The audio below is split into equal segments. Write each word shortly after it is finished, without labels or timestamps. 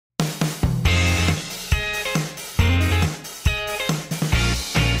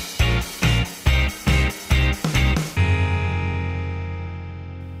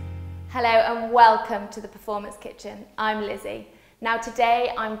and welcome to the Performance Kitchen. I'm Lizzie. Now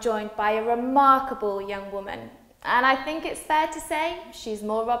today I'm joined by a remarkable young woman, and I think it's fair to say she's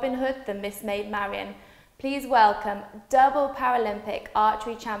more Robin Hood than Miss Maid Marian. Please welcome double Paralympic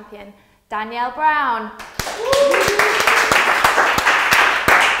archery champion, Danielle Brown.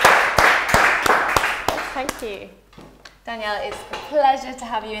 Thank you. Danielle, it's a pleasure to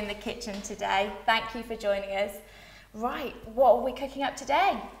have you in the kitchen today. Thank you for joining us. Right, what are we cooking up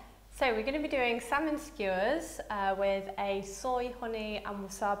today? So we're going to be doing salmon skewers with a soy, honey and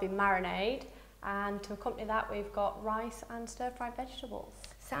wasabi marinade, and to accompany that we've got rice and stir-fried vegetables.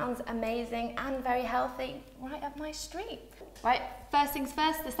 Sounds amazing and very healthy, right up my street. Right, first things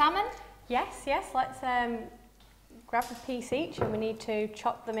first, the salmon? Yes, let's grab a piece each, and we need to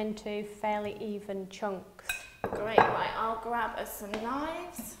chop them into fairly even chunks. Great, right, I'll grab us some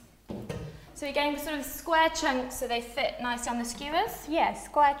knives. So you're getting sort of square chunks so they fit nicely on the skewers? Yeah,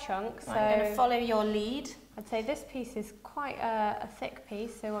 square chunks. Right, I'm going to follow your lead. I'd say this piece is quite a thick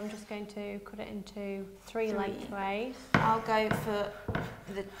piece, so I'm just going to cut it into three lengthways. I'll go for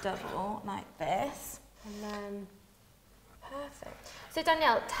the double like this. And then... Perfect. So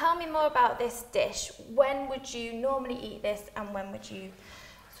Danielle, tell me more about this dish. When would you normally eat this and when would you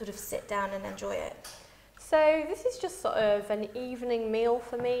sort of sit down and enjoy it? So this is just sort of an evening meal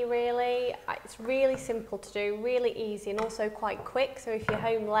for me, really. It's really simple to do, really easy and also quite quick. So if you're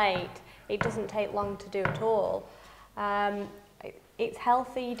home late, it doesn't take long to do at all. It's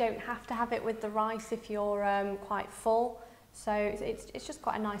healthy, you don't have to have it with the rice if you're quite full. So it's just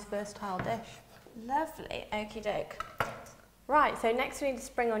quite a nice versatile dish. Lovely, okie doke. Right, so next we need a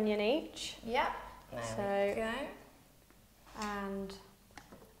spring onion each. Yep, there we go. And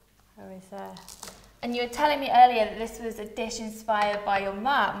there is a... And you were telling me earlier that this was a dish inspired by your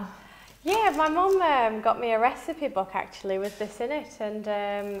mum. Yeah, my mum got me a recipe book actually with this in it, and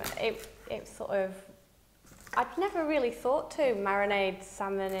it sort of... I'd never really thought to marinate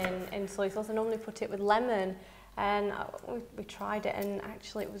salmon in soy sauce. I normally put it with lemon, and we tried it, and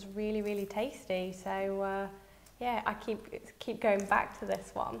actually it was really, really tasty. So yeah, I keep going back to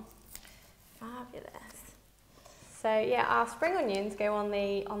this one. Fabulous. So yeah, our spring onions go on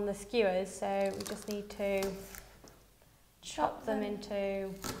the skewers, so we just need to chop them into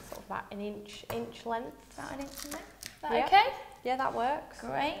sort of about an inch length. About an inch length? Is that yeah. okay? Yeah, that works.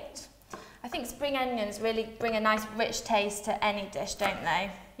 Great. I think spring onions really bring a nice rich taste to any dish, don't they?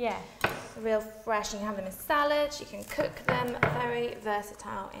 Yeah. They're real fresh. You can have them in salads, you can cook them. Very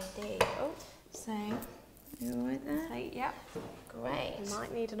versatile indeed. Oh. So, you all right there? So, yep. Great. You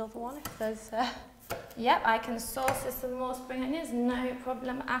might need another one if there's... Yep, I can sauce with some more spring onions, no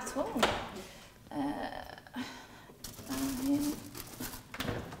problem at all.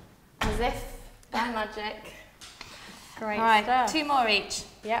 As if by magic. Great Right, stuff. 2 more each.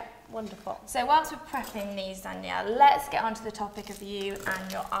 Yep, wonderful. So whilst we're prepping these, Danielle, let's get on to the topic of you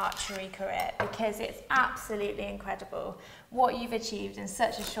and your archery career, because it's absolutely incredible what you've achieved in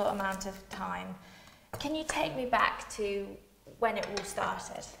such a short amount of time. Can you take me back to when it all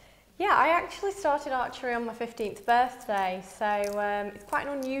started? Yeah, I actually started archery on my 15th birthday, so it's quite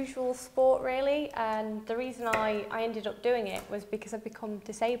an unusual sport really, and the reason I ended up doing it was because I'd become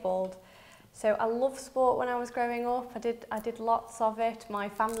disabled. So I loved sport when I was growing up. I did lots of it. My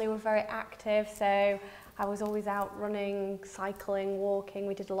family were very active, so I was always out running, cycling, walking.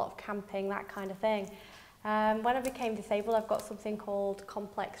 We did a lot of camping, that kind of thing. When I became disabled, I've got something called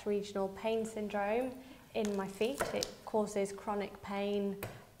complex regional pain syndrome in my feet. It causes chronic pain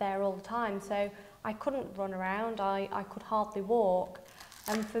there all the time, so I couldn't run around, I could hardly walk,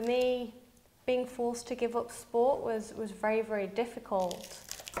 and for me being forced to give up sport was very, very difficult.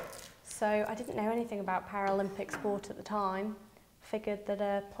 So I didn't know anything about Paralympic sport at the time. Figured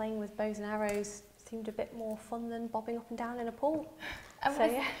that playing with bows and arrows seemed a bit more fun than bobbing up and down in a pool. And so,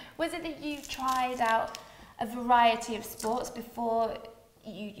 yeah. Was it that you tried out a variety of sports before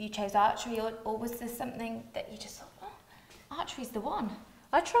you chose archery, or was there something that you just thought, oh, archery's the one?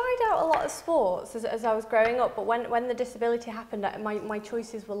 I tried out a lot of sports as I was growing up, but when the disability happened, my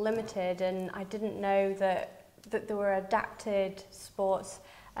choices were limited, and I didn't know that there were adapted sports.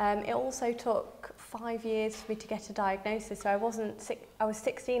 It also took 5 years for me to get a diagnosis, so I was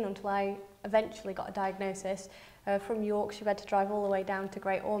 16 until I eventually got a diagnosis. From Yorkshire, I had to drive all the way down to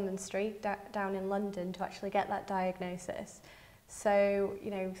Great Ormond Street, down in London, to actually get that diagnosis. So, you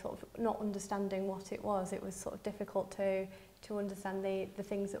know, sort of not understanding what it was sort of difficult to understand the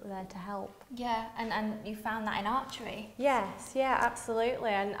things that were there to help. Yeah, and you found that in archery? Yes, yeah, absolutely.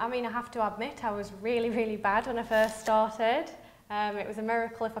 And I mean, I have to admit, I was really, really bad when I first started. It was a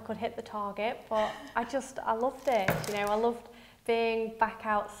miracle if I could hit the target, but I loved it. You know, I loved being back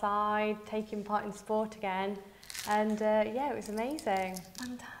outside, taking part in sport again. And yeah, it was amazing.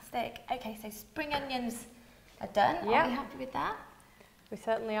 Fantastic. Okay, so spring onions are done. Yep. Are we happy with that? We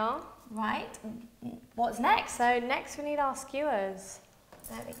certainly are. Right. What's next? So next we need our skewers.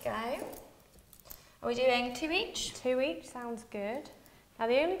 There we go. Are we doing 2 each? 2 each sounds good. Now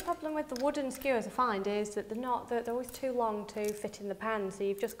the only problem with the wooden skewers I find is that they're always too long to fit in the pan, so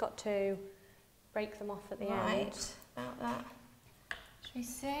you've just got to break them off at the end. Right, about that. Should we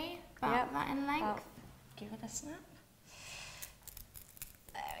see? About that in length. Give it a snap.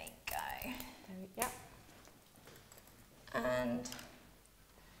 There we go. Yep. And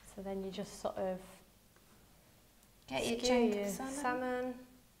so then you just sort of get your skew chunk of salmon.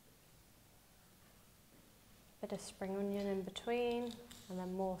 Bit of spring onion in between, and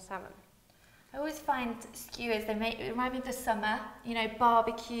then more salmon. I always find skewers, it remind me of the summer, you know,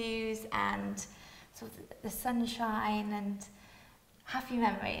 barbecues and sort of the sunshine and happy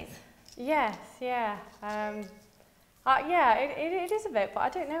memories. Yes, yeah. Yeah, it is a bit, but I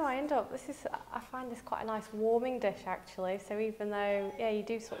don't know, I find this quite a nice warming dish actually, so even though, yeah, you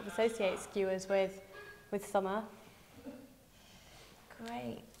do sort of associate skewers with summer.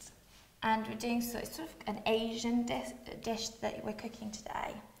 Great. And we're doing sort of an Asian dish that we're cooking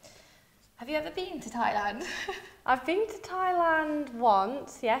today. Have you ever been to Thailand? I've been to Thailand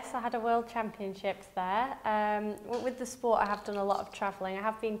once, yes, I had a World Championships there. With the sport I have done a lot of travelling. I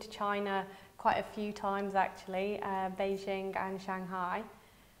have been to China quite a few times actually, Beijing and Shanghai.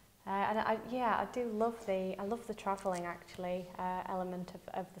 And I do love the travelling actually, element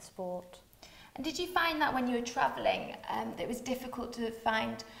of the sport. And did you find that when you were travelling, it was difficult to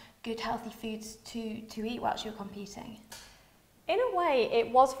find good healthy foods to eat whilst you were competing? In a way,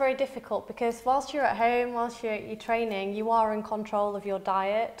 it was very difficult because whilst you're at home, whilst you're training, you are in control of your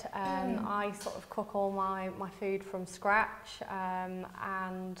diet. I sort of cook all my food from scratch,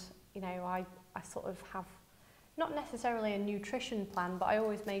 and you know, I sort of have not necessarily a nutrition plan, but I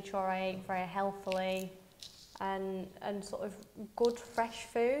always made sure I ate very healthily and sort of good fresh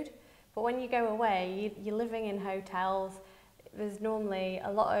food. But when you go away, you're living in hotels. There's normally a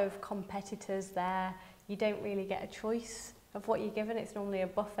lot of competitors there. You don't really get a choice of what you're given. It's normally a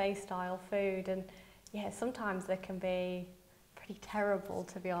buffet style food, and yeah, sometimes they can be pretty terrible,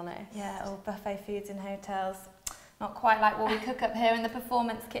 to be honest. Yeah, or buffet foods in hotels. Not quite like what we cook up here in the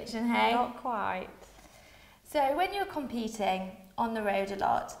performance kitchen, hey? Not quite. So when you're competing on the road a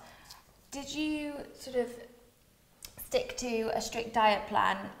lot, did you sort of stick to a strict diet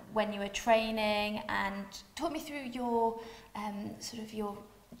plan when you were training, and talk me through your sort of your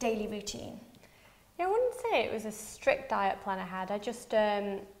daily routine? Yeah, I wouldn't say it was a strict diet plan I had. I just,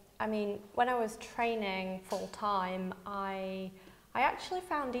 I mean, when I was training full time, I actually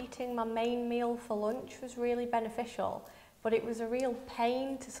found eating my main meal for lunch was really beneficial, but it was a real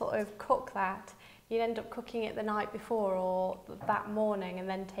pain to sort of cook that. You'd end up cooking it the night before or that morning and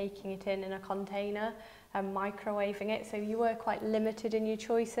then taking it in a container and microwaving it, so you were quite limited in your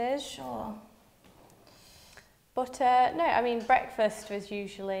choices. Sure. But no, I mean, breakfast was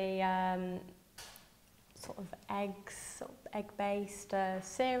usually sort of eggs, sort of egg-based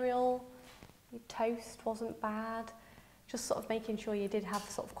cereal. Toast wasn't bad. Just sort of making sure you did have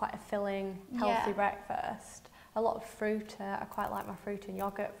sort of quite a filling, healthy breakfast. A lot of fruit. I quite like my fruit and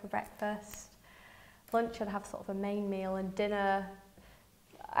yogurt for breakfast. Lunch I'd have sort of a main meal, and dinner.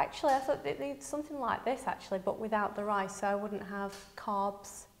 Actually, I thought they'd need something like this actually, but without the rice, so I wouldn't have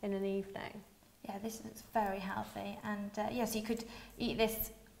carbs in an evening. Yeah, this is very healthy, and yes, you could eat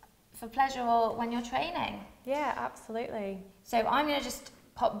this for pleasure or when you're training. Yeah, absolutely. So I'm going to just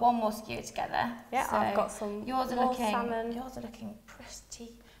pop one more skewer together. Yeah, so I've got some more salmon. Yours are looking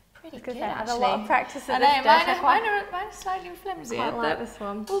pretty good, I had actually. a lot of practice at this dish. Mine are slightly flimsy. I like this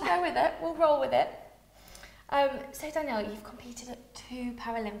one. We'll go with it. We'll roll with it. So Danielle, you've competed at 2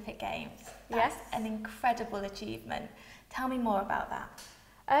 Paralympic Games. That's an incredible achievement. Tell me more about that.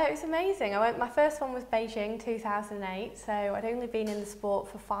 It was amazing. My first one was Beijing 2008, so I'd only been in the sport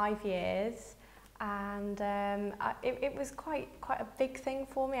for 5 years, and it was quite a big thing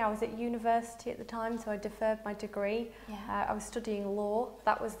for me. I was at university at the time, so I deferred my degree. Yeah. I was studying law.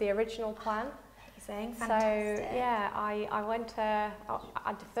 That was the original plan. Amazing. So Fantastic. yeah,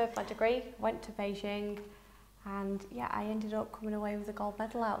 I deferred my degree, went to Beijing, and yeah, I ended up coming away with a gold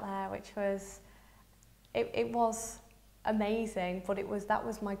medal out there, which was, it was amazing, but that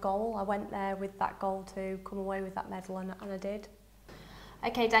was my goal. I went there with that goal to come away with that medal, and I did.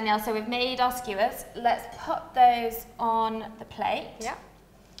 Okay, Danielle, so we've made our skewers. Let's put those on the plate. Yeah.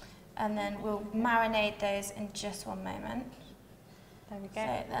 And then we'll marinate those in just one moment. There we go.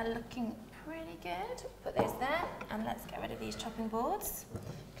 So they're looking pretty good. Put those there, and let's get rid of these chopping boards.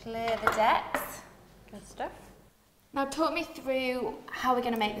 Clear the decks. Good stuff. Now talk me through how we're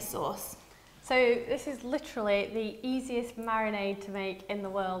going to make the sauce. So this is literally the easiest marinade to make in the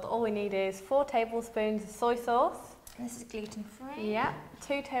world. All we need is 4 tablespoons of soy sauce. And this is gluten-free. Yeah,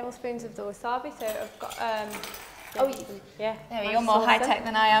 2 tablespoons of the wasabi. So I've got there you're more high-tech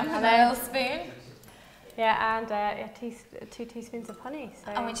than I am. And a little spoon. Yeah, and 2 teaspoons of honey.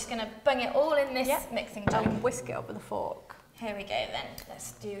 So and we're just going to bung it all in this mixing jar. And whisk it up with a fork. Here we go then.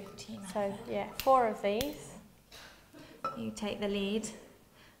 Let's do team. So yeah, 4 of these. You take the lead,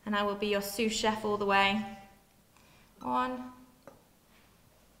 and I will be your sous chef all the way. 1,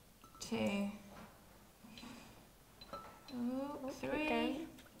 2, 3.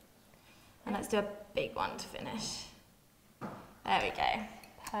 And let's do a big one to finish. There we go.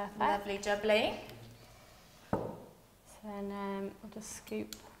 Perfect. Lovely jubbly. So then we'll just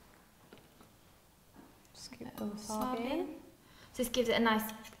scoop the wasabi in. So this gives it a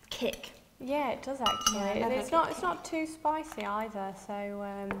nice kick. Yeah, it does actually. Yeah, it's not too spicy either.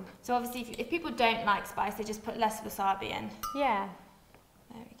 So so obviously, if people don't like spice, they just put less wasabi in. Yeah.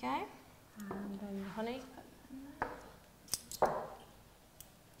 There we go. And then the honey.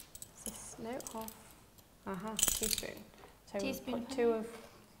 Half. Teaspoon. So Teaspoon. Put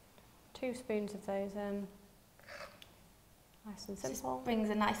 2 spoons of those in. Nice and simple. Just brings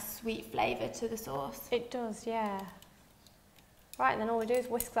a nice sweet flavour to the sauce. It does, yeah. Right, and then all we do is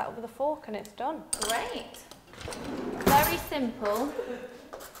whisk that up with a fork and it's done. Great. Very simple,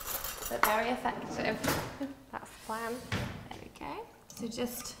 but very effective. That's the plan. There we go. So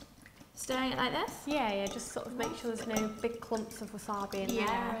just stirring it like this? Yeah, just sort of make sure there's no big clumps of wasabi in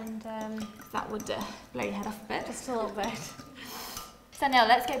there. And that would blow your head off a bit. Just a little bit. So now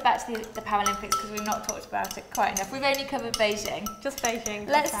let's go back to the Paralympics because we've not talked about it quite enough. We've only covered Beijing. Just Beijing.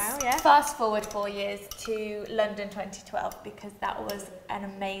 Let's fast forward 4 years to London 2012 because that was an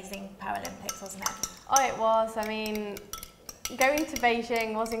amazing Paralympics, wasn't it? Oh, it was. I mean, going to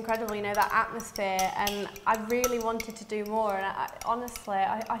Beijing was incredible, you know, that atmosphere, and I really wanted to do more. And honestly,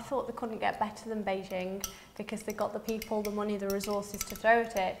 I thought they couldn't get better than Beijing because they got the people, the money, the resources to throw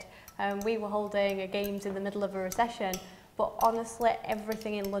at it. We were holding games in the middle of a recession. But honestly,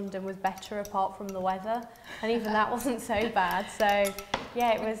 everything in London was better apart from the weather, and even that wasn't so bad. So,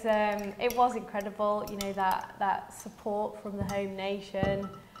 yeah, it was incredible. You know, that support from the home nation,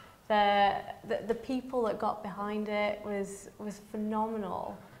 the people that got behind it was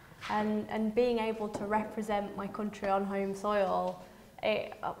phenomenal, and being able to represent my country on home soil.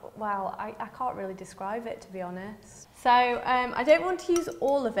 I can't really describe it, to be honest. So I don't want to use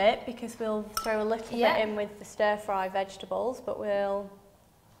all of it because we'll throw a little bit in with the stir-fry vegetables, but we'll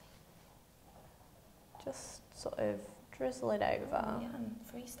just sort of drizzle it over. Yeah, I'm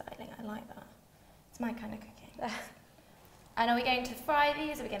freestyling, I like that. It's my kind of cooking. And are we going to fry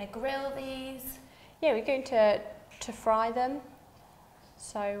these? Are we going to grill these? Yeah, we're going to fry them.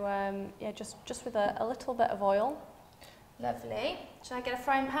 So yeah, just with a little bit of oil. Lovely. Should I get a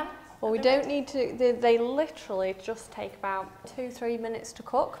frying pan? Well, we don't need to, they literally just take about 2-3 minutes to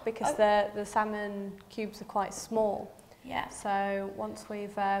cook because the salmon cubes are quite small. Yeah. So once we'll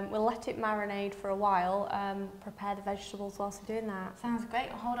let it marinate for a while, prepare the vegetables whilst we're doing that. Sounds great.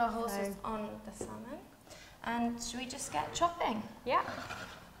 We'll hold our horses on the salmon. And should we just get chopping? Yeah.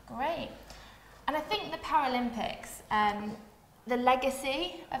 Great. And I think the Paralympics, the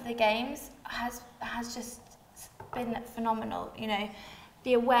legacy of the Games has just been phenomenal, you know,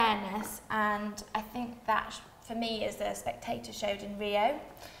 the awareness, and I think that for me as a spectator showed in Rio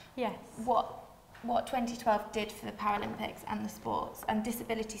what 2012 did for the Paralympics and the sports and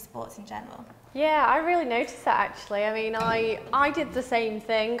disability sports in general. Yeah, I really noticed that actually. I mean, I did the same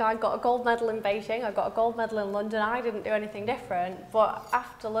thing. I got a gold medal in Beijing, I got a gold medal in London. I didn't do anything different, but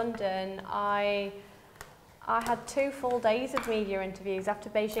after London I had 2 full days of media interviews. After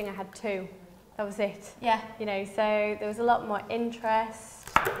Beijing I had 2. That was it. Yeah. You know, so there was a lot more interest.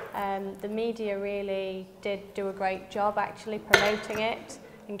 The media really did do a great job actually promoting it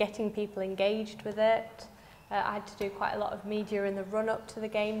and getting people engaged with it. I had to do quite a lot of media in the run-up to the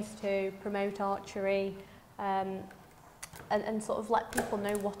Games to promote archery and sort of let people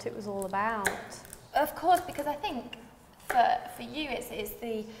know what it was all about. Of course, because I think for you it's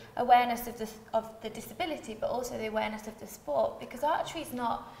the awareness of the disability, but also the awareness of the sport, because archery is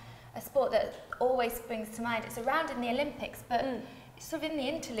not a sport that always springs to mind. It's around in the Olympics, but sort of in the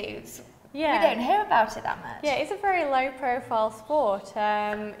interludes, we don't hear about it that much. Yeah, it's a very low-profile sport.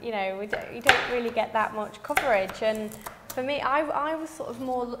 You know, you don't really get that much coverage, and For me, I was sort of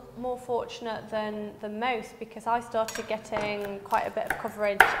more fortunate than most because I started getting quite a bit of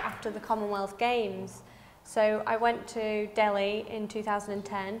coverage after the Commonwealth Games. So I went to Delhi in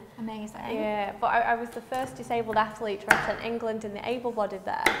 2010. Amazing. Yeah, but I was the first disabled athlete to represent England in the able-bodied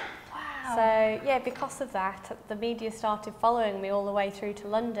there. Wow. So yeah, because of that, the media started following me all the way through to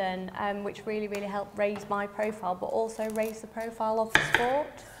London, which really helped raise my profile, but also raise the profile of the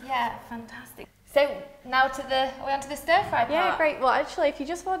sport. Yeah, fantastic. So now are we on to the stir fry part? Yeah, great. Well, actually, if you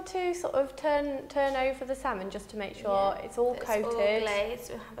just want to sort of turn over the salmon just to make sure it's all coated. It's all glazed.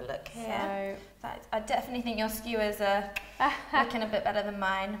 We'll have a look here. So, I definitely think your skewers are looking a bit better than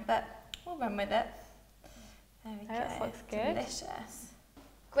mine, but we'll run with it. There we go. That looks good. Delicious.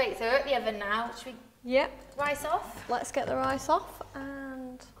 Great, so we're at the oven now. Should we rice off? Let's get the rice off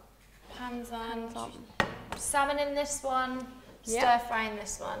and Pans on. Salmon in this one, stir fry in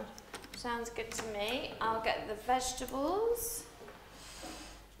this one. Sounds good to me. I'll get the vegetables.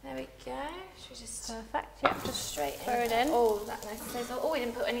 There we go. Should we just perfect? Yeah, just straight throw it in. Oh, that's nice. Oh, we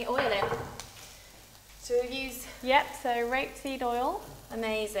didn't put any oil in. So we've used. Yep. So rapeseed oil.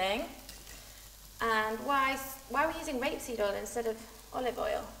 Amazing. And why are we using rapeseed oil instead of olive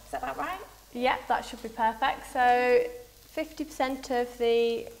oil? Is that about right? Yep, that should be perfect. So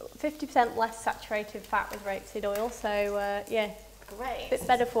 50% less saturated fat with rapeseed oil. So yeah. Great. Bit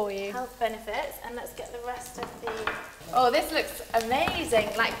better for you. Health benefits, and let's get the rest of the. Oh, this looks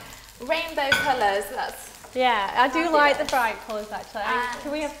amazing! Like rainbow colours. Yeah, I do like the bright colours actually.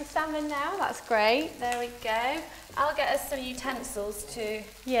 Can we have the salmon now? That's great. There we go. I'll get us some utensils too.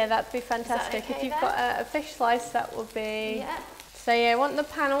 Yeah, that'd be fantastic. Okay if you've got a fish slice, that would be. Yeah. So yeah, want the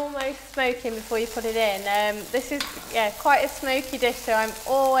pan almost smoking before you put it in. This is quite a smoky dish, so I'm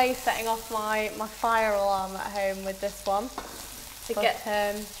always setting off my fire alarm at home with this one. Get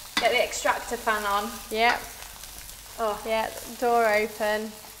the extractor fan on. Yep. Oh. Yeah, door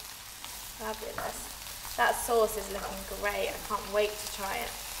open. Fabulous. That sauce is looking great. I can't wait to try it.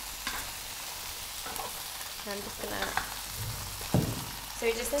 I'm just gonna. So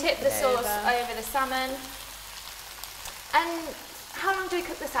we just tip the sauce over the salmon. And how long do we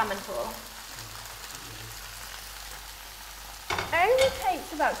cook the salmon for? It only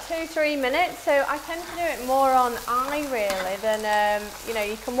takes about 2-3 minutes, so I tend to do it more on eye really than,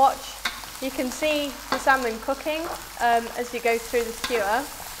 you can see the salmon cooking as you go through the skewer,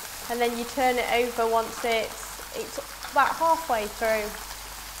 and then you turn it over once it's about halfway through.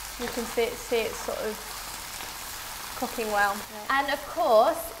 You can see it sort of cooking well. And of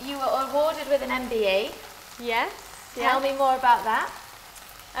course, you were awarded with an MBE. Yes. Tell me more about that.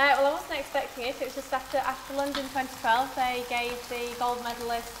 Well, I wasn't expecting it. It was just after London 2012, they gave the gold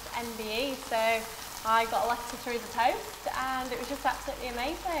medalist MBE, so I got a letter through the post, and it was just absolutely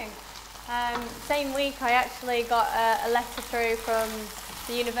amazing. Same week, I actually got a letter through from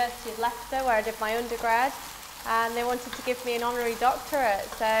the University of Leicester, where I did my undergrad, and they wanted to give me an honorary doctorate.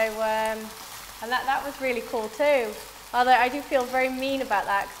 So, and that was really cool too. Although I do feel very mean about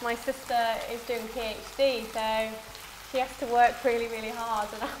that, because my sister is doing PhD, so she has to work really hard,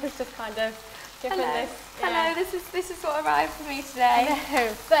 and I was just kind of given this. Hello, this is what arrived for me today.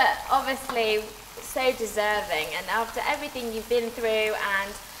 No. But obviously, so deserving, and after everything you've been through,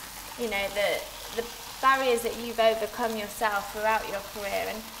 and you know the barriers that you've overcome yourself throughout your career.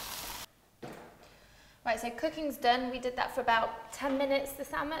 And right, so cooking's done. We did that for about 10 minutes. The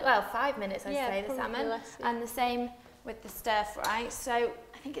salmon, well, 5 minutes, I'd say the salmon, less, and the same with the stir fry. So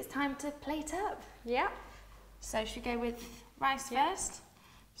I think it's time to plate up. Yeah. So should we go with rice first?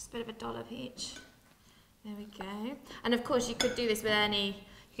 Just a bit of a dollop each. There we go. And of course you could do this with you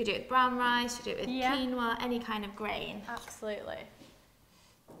could do it with brown rice, you could do it with quinoa, any kind of grain. Absolutely.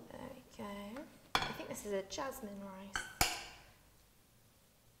 There we go. I think this is a jasmine rice.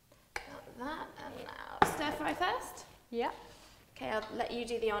 Got that, and now stir fry first. Yeah. Okay, I'll let you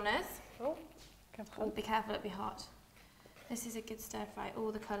do the honours. Oh, oh, be careful, it'll be hot. This is a good stir fry,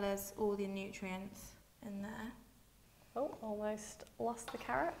 all the colours, all the nutrients in there. Oh, almost lost the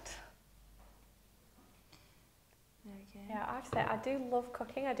carrot. There we go. Yeah, I have to say, I do love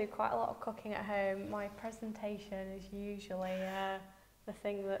cooking. I do quite a lot of cooking at home. My presentation is usually the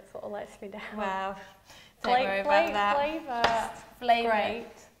thing that sort of lets me down. Wow. Don't worry about that. Flavour.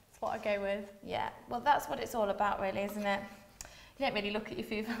 Great. That's what I go with. Yeah, well that's what it's all about really, isn't it? You don't really look at your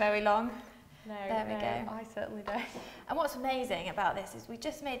food for very long. No, there we go. I certainly don't. And what's amazing about this is we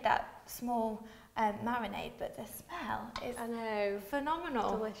just made that small marinade, but the smell is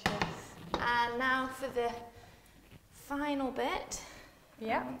phenomenal. Delicious. And now for the final bit.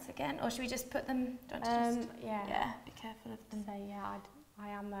 Yeah. Once again, or should we just put them? Yeah. Yeah. Be careful of them. So yeah, I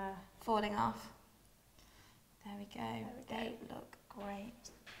am falling off. There we go. They look great.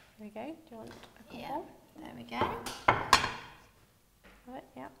 There we go. Do you want a couple? Yeah, there we go. Right,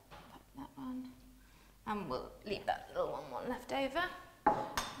 yeah. Pop that one. And we'll leave that little one left over.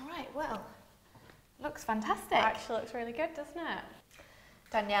 Right, well, looks fantastic. It actually looks really good, doesn't it?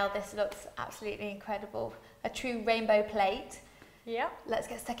 Danielle, this looks absolutely incredible. A true rainbow plate. Yep. Let's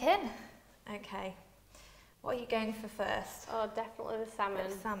get stuck in. Okay. What are you going for first? Oh, definitely the salmon. A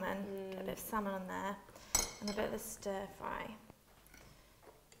bit of salmon. Get a bit of salmon on there. And a bit of the stir fry.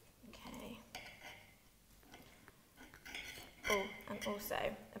 Okay. Oh, and also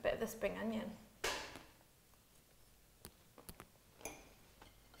a bit of the spring onion.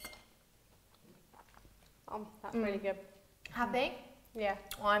 That's really good. Happy? Yeah.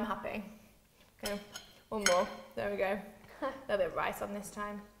 Oh, I'm happy. Okay, one more. There we go. A little bit of rice on this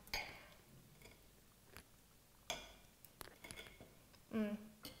time.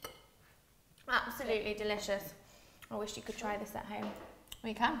 Absolutely delicious. I wish you could try this at home.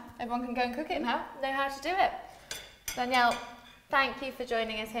 We can. Everyone can go and cook it now. Know how to do it. Danielle, thank you for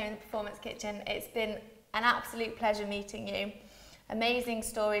joining us here in the Performance Kitchen. It's been an absolute pleasure meeting you. Amazing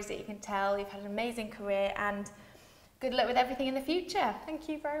stories that you can tell. You've had an amazing career and good luck with everything in the future. Thank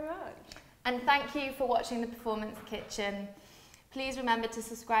you very much. And thank you for watching the Performance Kitchen. Please remember to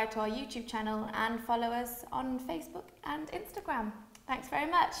subscribe to our YouTube channel and follow us on Facebook and Instagram. Thanks very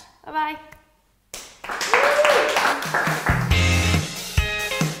much. Bye-bye.